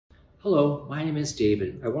Hello, my name is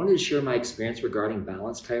David. I wanted to share my experience regarding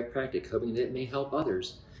Balance Chiropractic, hoping that it may help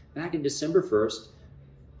others. Back in December 1st,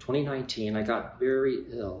 2019, I got very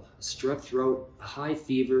ill. A strep throat, a high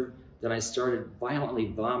fever, then I started violently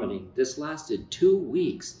vomiting. This lasted 2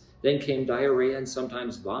 weeks. Then came diarrhea and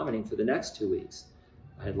sometimes vomiting for the next 2 weeks.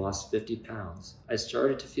 I had lost 50 pounds. I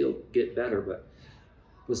started to get better, but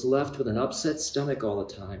was left with an upset stomach all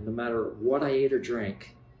the time, no matter what I ate or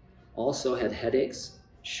drank. Also had headaches,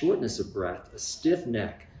 shortness of breath, a stiff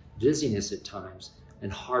neck, dizziness at times,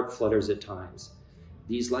 and heart flutters at times.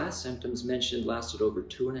 These last symptoms mentioned lasted over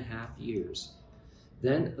 2.5 years.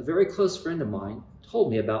 Then a very close friend of mine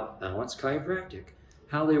told me about Balance Chiropractic,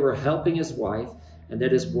 how they were helping his wife, and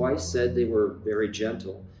that his wife said they were very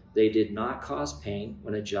gentle. They did not cause pain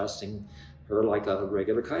when adjusting her like a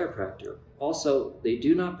regular chiropractor. Also, they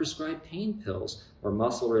do not prescribe pain pills or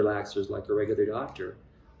muscle relaxers like a regular doctor.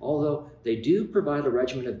 Although they do provide a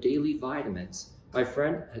regimen of daily vitamins. My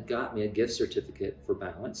friend had got me a gift certificate for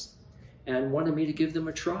Balance and wanted me to give them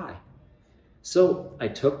a try. So I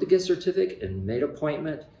took the gift certificate and made an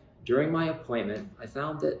appointment. During my appointment, I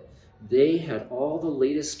found that they had all the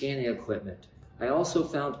latest scanning equipment. I also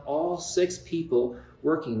found all 6 people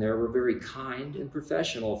working there were very kind and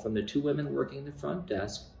professional, from the 2 women working the front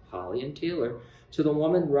desk, Holly and Taylor, to the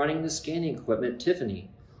woman running the scanning equipment, Tiffany.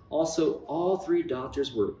 Also, all 3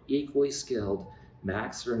 doctors were equally skilled,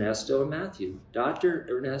 Max, Ernesto, and Matthew. Dr.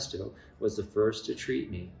 Ernesto was the first to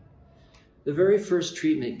treat me. The very first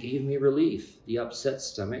treatment gave me relief. The upset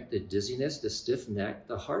stomach, the dizziness, the stiff neck,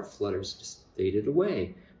 the heart flutters just faded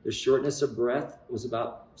away. The shortness of breath was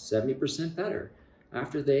about 70% better.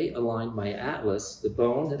 After they aligned my atlas, the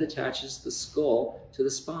bone that attaches the skull to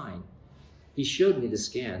the spine. He showed me the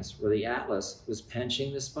scans where the atlas was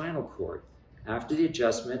pinching the spinal cord. After the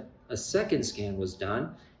adjustment, a second scan was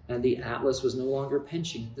done, and the atlas was no longer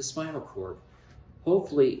pinching the spinal cord.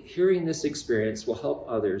 Hopefully, hearing this experience will help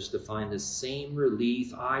others to find the same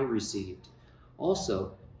relief I received.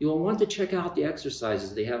 Also, you will want to check out the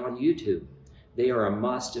exercises they have on YouTube. They are a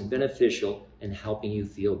must and beneficial in helping you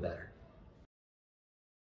feel better.